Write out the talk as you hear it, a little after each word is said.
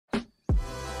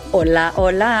Hola,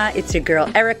 hola, it's your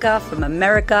girl Erica from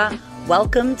America.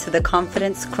 Welcome to the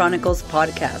Confidence Chronicles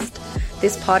podcast.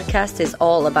 This podcast is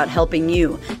all about helping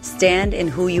you stand in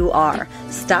who you are.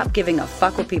 Stop giving a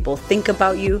fuck what people think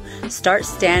about you. Start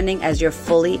standing as your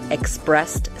fully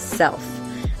expressed self.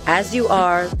 As you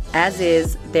are, as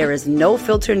is, there is no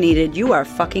filter needed. You are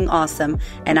fucking awesome,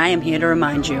 and I am here to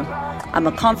remind you. I'm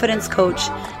a confidence coach,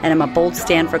 and I'm a bold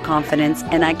stand for confidence,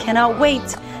 and I cannot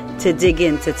wait to dig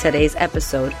into today's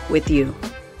episode with you.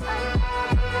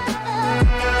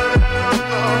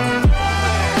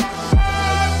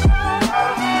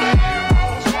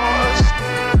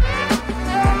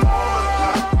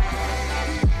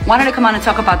 Wanted to come on and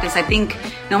talk about this. I think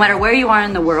no matter where you are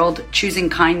in the world,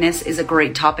 choosing kindness is a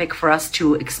great topic for us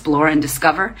to explore and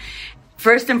discover.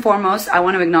 First and foremost, I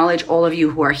want to acknowledge all of you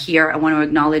who are here. I want to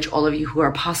acknowledge all of you who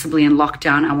are possibly in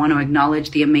lockdown. I want to acknowledge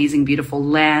the amazing, beautiful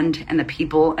land and the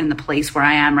people and the place where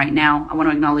I am right now. I want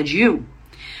to acknowledge you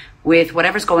with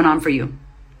whatever's going on for you.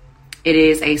 It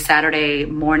is a Saturday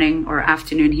morning or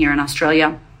afternoon here in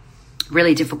Australia.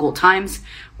 Really difficult times.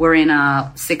 We're in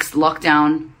a 6th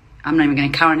lockdown. I'm not even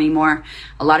going to count anymore.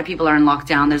 A lot of people are in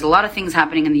lockdown. There's a lot of things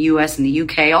happening in the US and the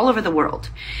UK, all over the world.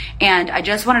 And I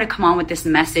just wanted to come on with this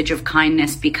message of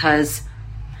kindness because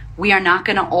we are not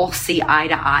going to all see eye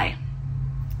to eye.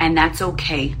 And that's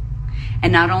okay.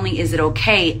 And not only is it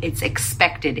okay, it's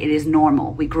expected. It is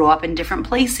normal. We grow up in different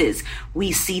places.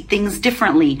 We see things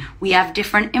differently. We have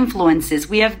different influences.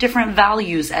 We have different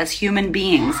values as human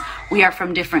beings. We are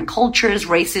from different cultures,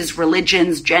 races,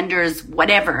 religions, genders,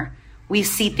 whatever. We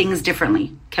see things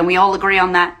differently. Can we all agree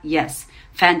on that? Yes.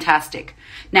 Fantastic.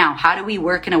 Now, how do we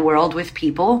work in a world with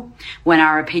people when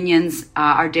our opinions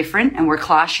are different and we're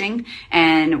clashing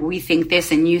and we think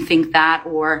this and you think that,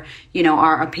 or,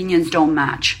 our opinions don't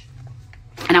match?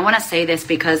 And I want to say this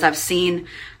because I've seen,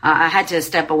 I had to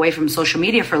step away from social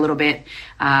media for a little bit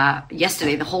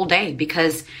yesterday, the whole day,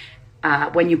 because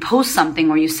when you post something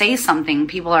or you say something,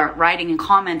 people are writing and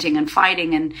commenting and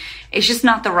fighting, and it's just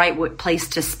not the right place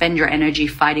to spend your energy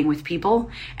fighting with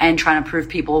people and trying to prove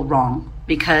people wrong.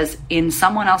 Because in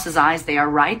someone else's eyes, they are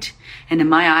right, and in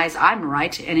my eyes, I'm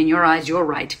right, and in your eyes, you're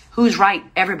right. Who's right?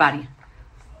 Everybody.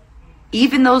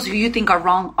 Even those who you think are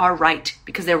wrong are right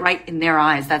because they're right in their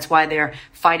eyes. That's why they're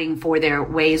fighting for their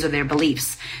ways or their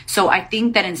beliefs. So I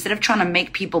think that instead of trying to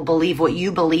make people believe what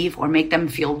you believe or make them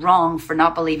feel wrong for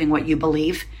not believing what you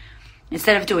believe,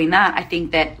 instead of doing that, I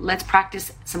think that let's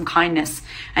practice some kindness.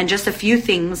 And just a few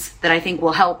things that I think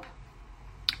will help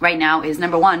right now is,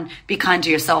 number one, be kind to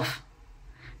yourself.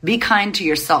 Be kind to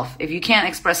yourself. If you can't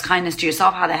express kindness to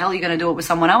yourself, how the hell are you going to do it with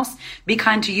someone else? Be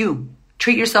kind to you.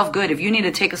 Treat yourself good. If you need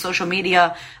to take a social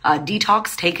media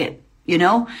detox, take it.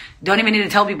 Don't even need to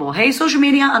tell people, hey, social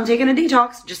media, I'm taking a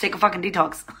detox. Just take a fucking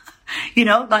detox.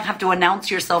 Don't have to announce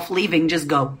yourself leaving. Just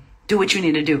go. Do what you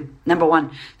need to do. Number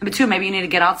one. Number two, maybe you need to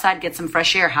get outside, get some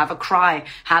fresh air, have a cry,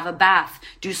 have a bath,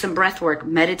 do some breath work,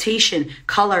 meditation,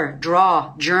 color,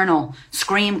 draw, journal,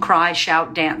 scream, cry,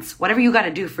 shout, dance, whatever you got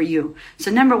to do for you. So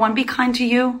number one, be kind to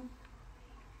you.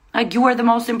 Like, you are the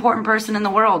most important person in the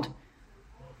world.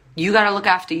 You got to look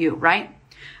after you, right?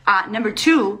 Number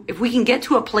two, if we can get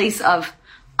to a place of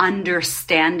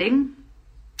understanding,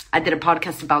 I did a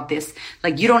podcast about this.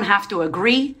 Like, you don't have to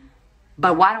agree,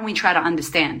 but why don't we try to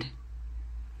understand?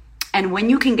 And when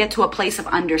you can get to a place of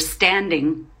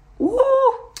understanding,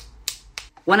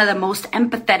 one of the most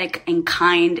empathetic and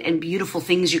kind and beautiful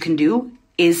things you can do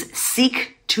is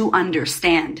seek to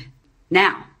understand.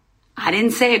 Now, I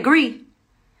didn't say agree.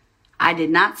 I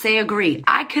did not say agree.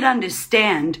 I could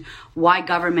understand why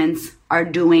governments are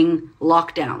doing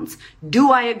lockdowns.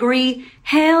 Do I agree?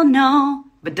 Hell no.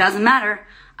 But doesn't matter.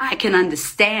 I can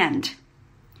understand.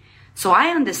 So I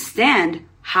understand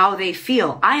how they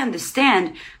feel. I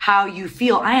understand how you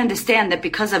feel. I understand that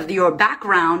because of your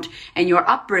background and your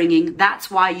upbringing,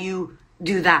 that's why you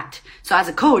do that. So as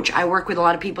a coach, I work with a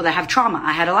lot of people that have trauma.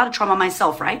 I had a lot of trauma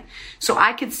myself, right? So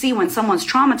I could see when someone's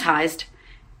traumatized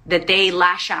that they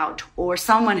lash out, or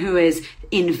someone who is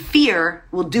in fear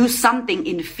will do something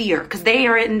in fear because they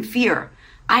are in fear.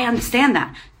 I understand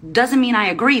that. Doesn't mean I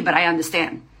agree, but I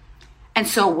understand. And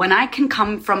so when I can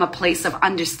come from a place of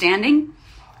understanding,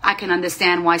 I can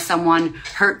understand why someone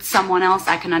hurts someone else.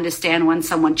 I can understand when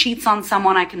someone cheats on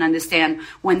someone. I can understand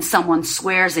when someone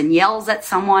swears and yells at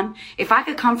someone. If I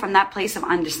could come from that place of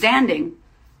understanding,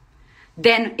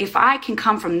 then if I can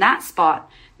come from that spot,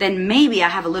 then maybe I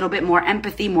have a little bit more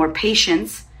empathy, more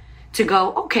patience to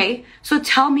go, okay, so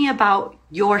tell me about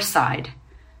your side.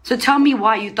 So tell me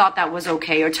why you thought that was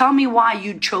okay, or tell me why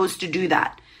you chose to do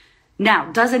that.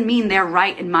 Now, doesn't mean they're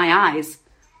right in my eyes.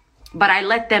 but I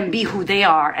let them be who they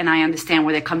are, and I understand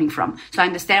where they're coming from. So I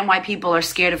understand why people are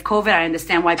scared of COVID. I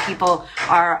understand why people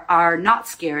are not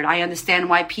scared. I understand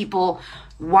why people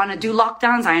want to do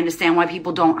lockdowns. I understand why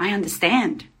people don't. I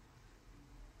understand.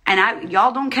 And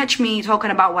y'all don't catch me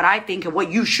talking about what I think and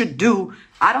what you should do.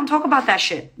 I don't talk about that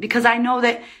shit because I know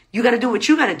that you got to do what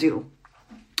you got to do.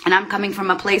 And I'm coming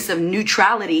from a place of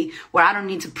neutrality where I don't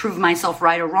need to prove myself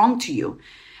right or wrong to you.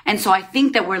 And so I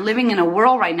think that we're living in a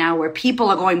world right now where people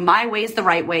are going, my way is the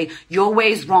right way, your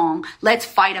way is wrong. Let's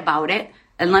fight about it.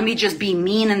 And let me just be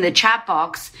mean in the chat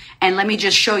box. And let me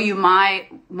just show you my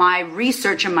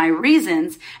research and my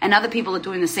reasons. And other people are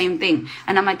doing the same thing.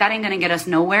 And I'm like, that ain't going to get us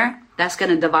nowhere. That's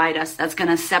going to divide us. That's going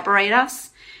to separate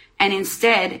us. And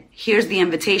instead, here's the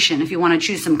invitation. If you want to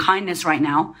choose some kindness right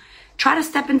now, try to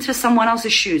step into someone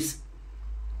else's shoes.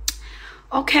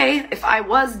 Okay, if I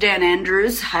was Dan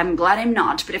Andrews, I'm glad I'm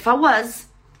not. But if I was,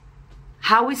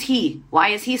 how is he? Why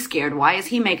is he scared? Why is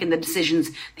he making the decisions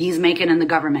that he's making in the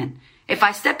government? If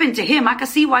I step into him, I can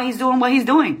see why he's doing what he's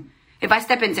doing. If I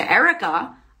step into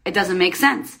Erica, it doesn't make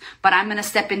sense. But I'm going to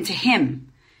step into him.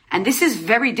 And this is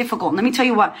very difficult. Let me tell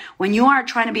you what, when you are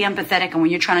trying to be empathetic and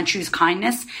when you're trying to choose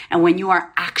kindness and when you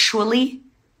are actually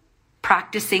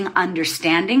practicing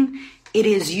understanding, it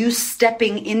is you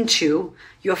stepping into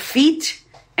your feet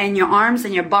and your arms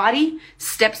and your body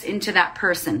steps into that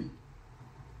person.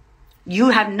 You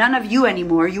have none of you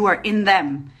anymore. You are in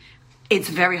them. It's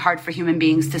very hard for human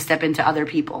beings to step into other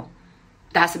people.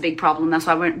 That's a big problem. That's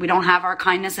why we don't have our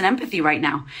kindness and empathy right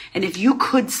now. And if you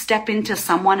could step into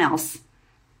someone else,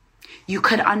 you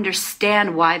could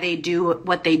understand why they do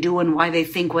what they do and why they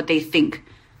think what they think.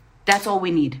 That's all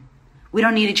we need. We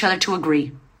don't need each other to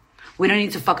agree. We don't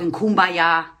need to fucking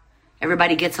kumbaya.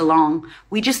 Everybody gets along.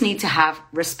 We just need to have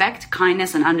respect,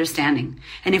 kindness, and understanding.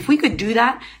 And if we could do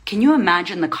that, can you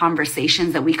imagine the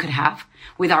conversations that we could have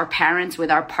with our parents, with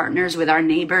our partners, with our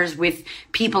neighbors, with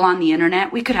people on the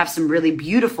internet? We could have some really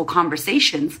beautiful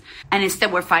conversations. And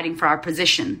instead we're fighting for our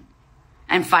position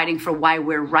and fighting for why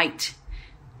we're right.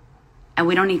 And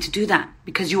we don't need to do that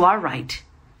because you are right.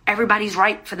 Everybody's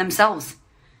right for themselves.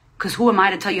 Because who am I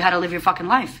to tell you how to live your fucking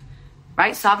life?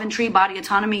 Right? Sovereignty, body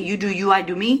autonomy, you do you, I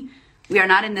do me. We are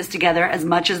not in this together, as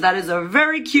much as that is a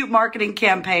very cute marketing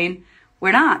campaign.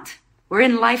 We're not. We're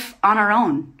in life on our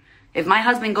own. If my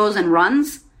husband goes and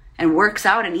runs and works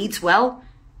out and eats well,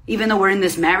 even though we're in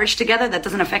this marriage together, that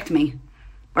doesn't affect me.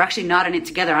 We're actually not in it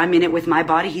together. I'm in it with my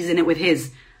body. He's in it with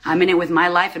his. I'm in it with my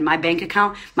life and my bank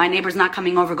account. My neighbor's not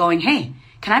coming over going, hey,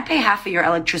 can I pay half of your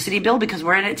electricity bill because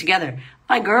we're in it together?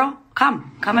 Like, girl,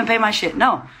 come and pay my shit.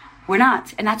 No, we're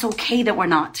not. And that's okay that we're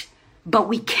not. But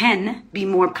we can be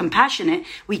more compassionate.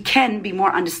 We can be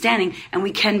more understanding, and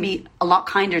we can be a lot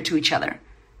kinder to each other.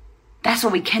 That's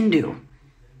what we can do.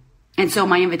 And so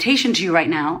my invitation to you right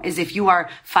now is, if you are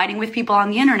fighting with people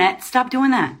on the internet, stop doing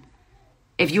that.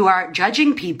 If you are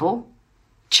judging people,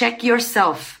 check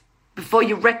yourself before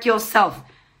you wreck yourself.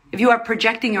 If you are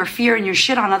projecting your fear and your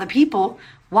shit on other people,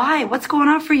 why? What's going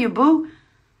on for you, boo?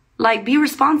 Like, be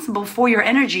responsible for your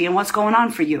energy and what's going on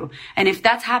for you. And if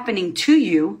that's happening to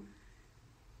you,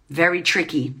 very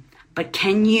tricky. But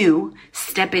can you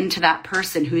step into that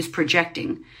person who's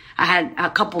projecting? I had a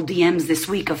couple DMs this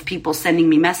week of people sending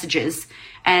me messages,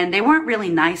 and they weren't really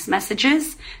nice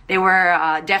messages. They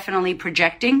were definitely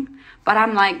projecting. But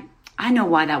I'm like, I know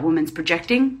why that woman's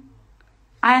projecting.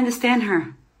 I understand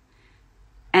her.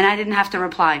 And I didn't have to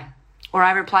reply. Or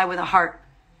I reply with a heart.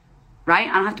 Right?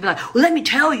 I don't have to be like, well, let me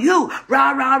tell you,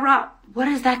 rah, rah, rah. What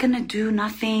is that going to do?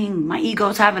 Nothing. My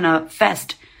ego's having a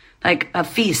fest, like a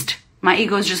feast. My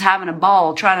ego's just having a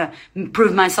ball, trying to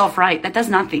prove myself right. That does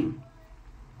nothing.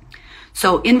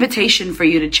 So invitation for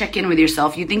you to check in with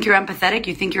yourself. You think you're empathetic?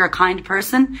 You think you're a kind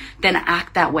person? Then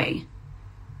act that way.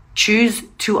 Choose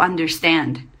to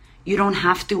understand. You don't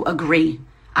have to agree.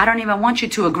 I don't even want you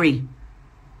to agree.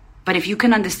 But if you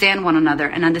can understand one another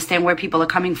and understand where people are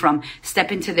coming from,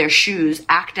 step into their shoes,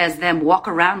 act as them, walk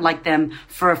around like them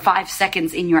for 5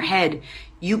 seconds in your head,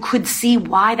 you could see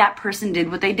why that person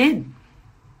did what they did.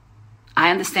 I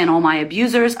understand all my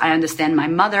abusers. I understand my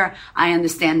mother. I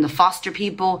understand the foster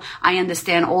people. I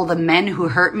understand all the men who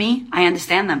hurt me. I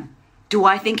understand them. Do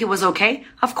I think it was okay?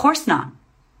 Of course not.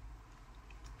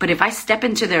 But if I step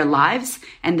into their lives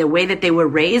and the way that they were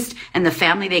raised and the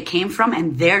family they came from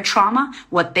and their trauma,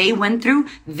 what they went through,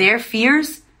 their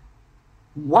fears,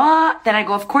 what? Then I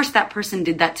go, of course that person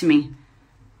did that to me.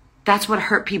 That's what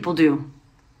hurt people do.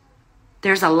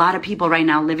 There's a lot of people right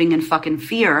now living in fucking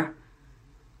fear,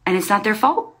 and it's not their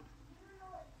fault.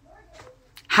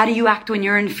 How do you act when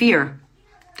you're in fear?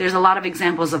 There's a lot of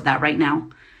examples of that right now.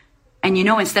 And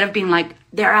instead of being like,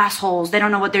 they're assholes, they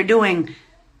don't know what they're doing.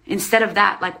 Instead of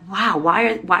that, like, wow,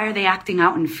 why are they acting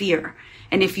out in fear?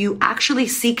 And if you actually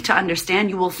seek to understand,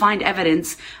 you will find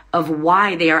evidence of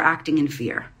why they are acting in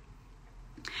fear.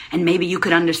 And maybe you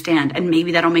could understand, and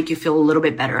maybe that'll make you feel a little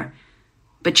bit better.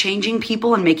 But changing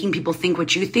people and making people think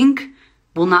what you think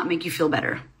will not make you feel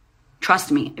better.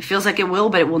 Trust me, it feels like it will,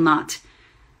 but it will not.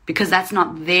 Because that's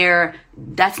not their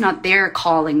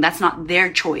calling, that's not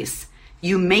their choice.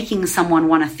 You making someone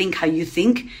want to think how you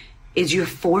think is you're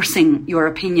forcing your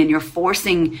opinion, you're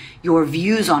forcing your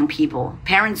views on people.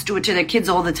 Parents do it to their kids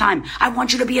all the time. I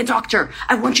want you to be a doctor.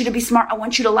 I want you to be smart. I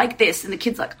want you to like this. And the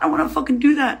kid's like, I don't want to fucking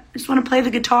do that. I just want to play the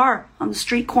guitar on the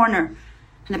street corner.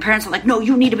 And the parents are like, no,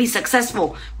 you need to be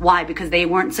successful. Why? Because they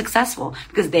weren't successful.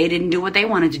 Because they didn't do what they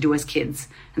wanted to do as kids.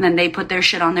 And then they put their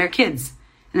shit on their kids.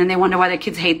 And then they wonder why their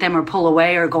kids hate them or pull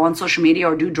away or go on social media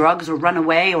or do drugs or run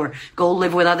away or go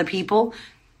live with other people.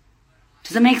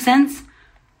 Does it make sense?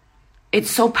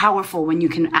 It's so powerful when you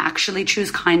can actually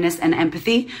choose kindness and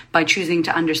empathy by choosing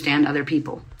to understand other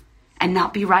people and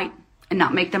not be right and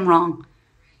not make them wrong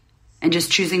and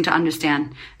just choosing to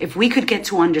understand. If we could get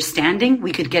to understanding,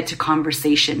 we could get to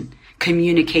conversation,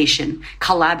 communication,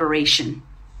 collaboration.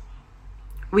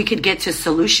 We could get to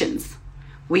solutions.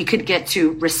 We could get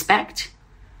to respect.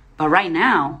 But right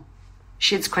now,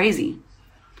 shit's crazy.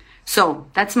 So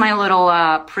that's my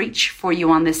little preach for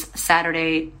you on this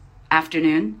Saturday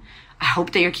afternoon. I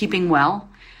hope that you're keeping well.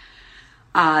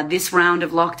 This round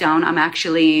of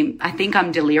lockdown, I think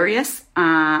I'm delirious.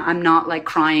 I'm not like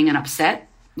crying and upset.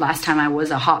 Last time I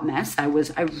was a hot mess. I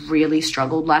really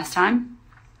struggled last time.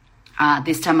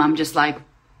 This time I'm just like,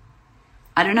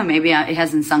 I don't know, maybe it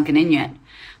hasn't sunken in yet.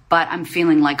 But I'm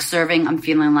feeling like serving. I'm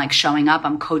feeling like showing up.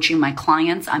 I'm coaching my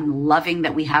clients. I'm loving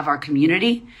that we have our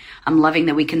community. I'm loving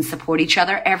that we can support each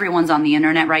other. Everyone's on the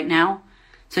internet right now.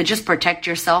 So just protect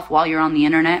yourself while you're on the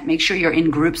internet. Make sure you're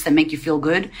in groups that make you feel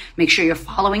good. Make sure you're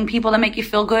following people that make you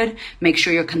feel good. Make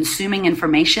sure you're consuming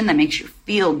information that makes you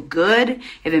feel good.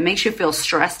 If it makes you feel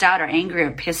stressed out or angry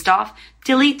or pissed off,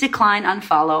 delete, decline,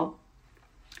 unfollow.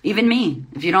 Even me.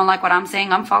 If you don't like what I'm saying,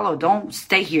 unfollow. Don't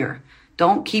stay here.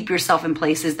 Don't keep yourself in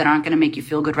places that aren't going to make you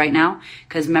feel good right now.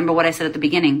 Because remember what I said at the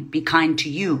beginning, be kind to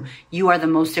you. You are the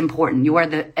most important. You are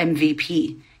the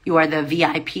MVP. You are the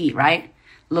VIP, right?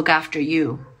 Look after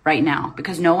you right now,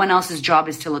 because no one else's job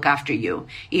is to look after you,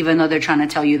 even though they're trying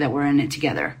to tell you that we're in it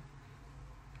together.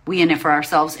 We in it for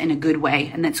ourselves in a good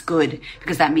way, and that's good,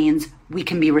 because that means we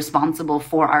can be responsible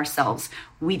for ourselves.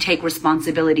 We take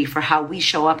responsibility for how we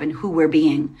show up and who we're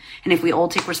being. And if we all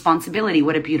take responsibility,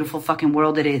 what a beautiful fucking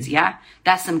world it is, yeah?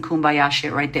 That's some kumbaya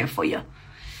shit right there for you.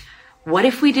 What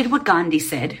if we did what Gandhi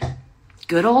said?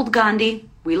 Good old Gandhi,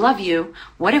 we love you.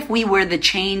 What if we were the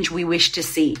change we wish to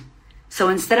see? So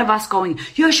instead of us going,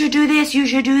 you should do this, you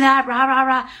should do that, rah, rah,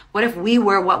 rah. What if we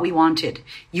were what we wanted?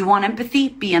 You want empathy?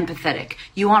 Be empathetic.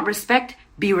 You want respect?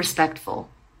 Be respectful.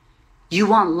 You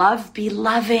want love? Be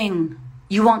loving.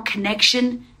 You want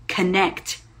connection?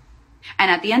 Connect.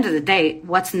 And at the end of the day,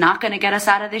 what's not going to get us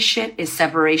out of this shit is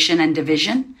separation and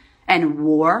division and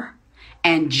war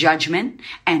and judgment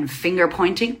and finger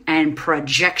pointing and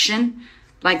projection.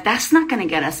 Like, that's not going to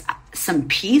get us some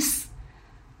peace.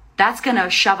 That's going to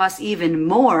shove us even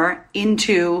more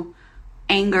into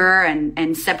anger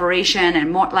and separation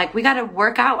and more. Like, we got to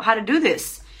work out how to do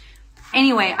this.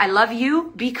 Anyway, I love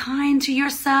you. Be kind to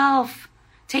yourself.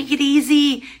 Take it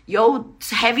easy. Yo,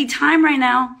 it's a heavy time right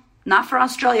now. Not for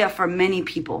Australia, for many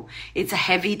people. It's a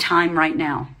heavy time right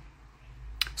now.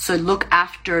 So look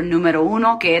after numero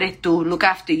uno, que eres tú. Look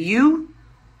after you.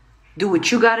 Do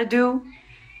what you got to do.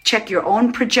 Check your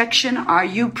own projection. Are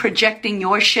you projecting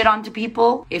your shit onto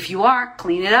people? If you are,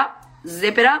 clean it up.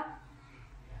 Zip it up.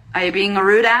 Are you being a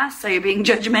rude ass? Are you being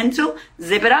judgmental?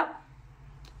 Zip it up.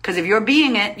 Because if you're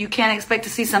being it, you can't expect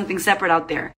to see something separate out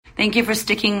there. Thank you for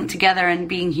sticking together and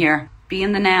being here. Be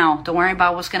in the now. Don't worry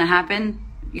about what's going to happen.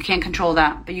 You can't control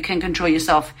that, but you can control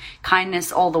yourself.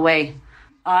 Kindness all the way.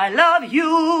 I love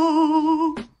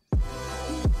you.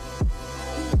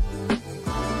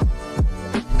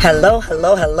 Hello,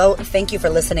 hello, hello. Thank you for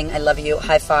listening. I love you.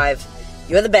 High five.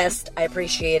 You're the best. I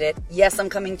appreciate it. Yes, I'm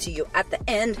coming to you at the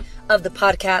end of the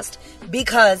podcast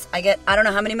because I don't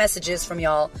know how many messages from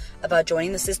y'all about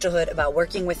joining the sisterhood, about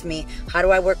working with me. How do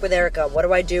I work with Erica? What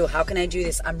do I do? How can I do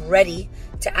this? I'm ready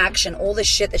to action all the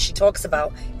shit that she talks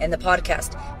about in the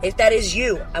podcast. If that is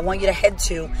you, I want you to head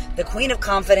to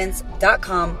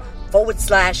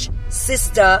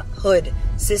thequeenofconfidence.com/sisterhood.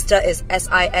 Sister is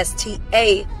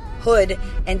SISTA Hood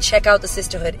and check out the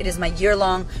Sisterhood. It is my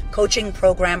year-long coaching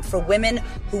program for women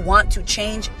who want to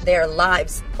change their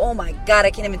lives. Oh my God,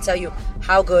 I can't even tell you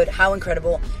how good, how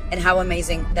incredible, and how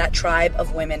amazing that tribe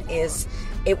of women is.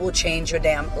 It will change your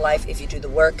damn life if you do the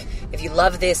work. If you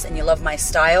love this and you love my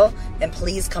style, then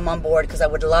please come on board, because I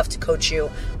would love to coach you.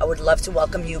 I would love to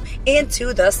welcome you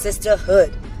into the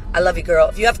Sisterhood. I love you, girl.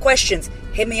 If you have questions,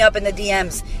 hit me up in the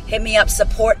DMs. Hit me up,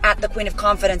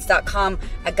 support@thequeenofconfidence.com.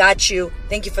 I got you.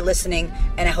 Thank you for listening,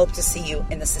 and I hope to see you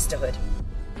in the Sisterhood.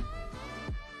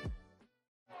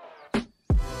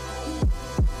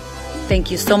 Thank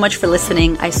you so much for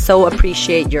listening. I so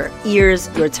appreciate your ears,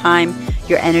 your time,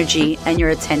 your energy, and your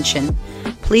attention.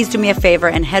 Please do me a favor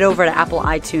and head over to Apple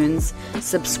iTunes.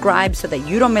 Subscribe so that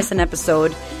you don't miss an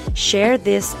episode. Share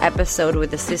this episode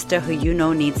with a sister who you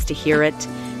know needs to hear it.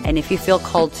 And if you feel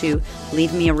called to,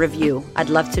 leave me a review. I'd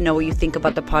love to know what you think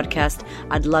about the podcast.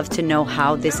 I'd love to know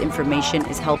how this information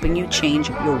is helping you change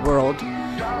your world.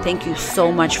 Thank you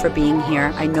so much for being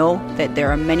here. I know that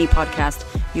there are many podcasts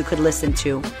you could listen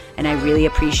to, and I really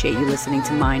appreciate you listening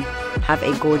to mine. Have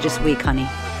a gorgeous week, honey.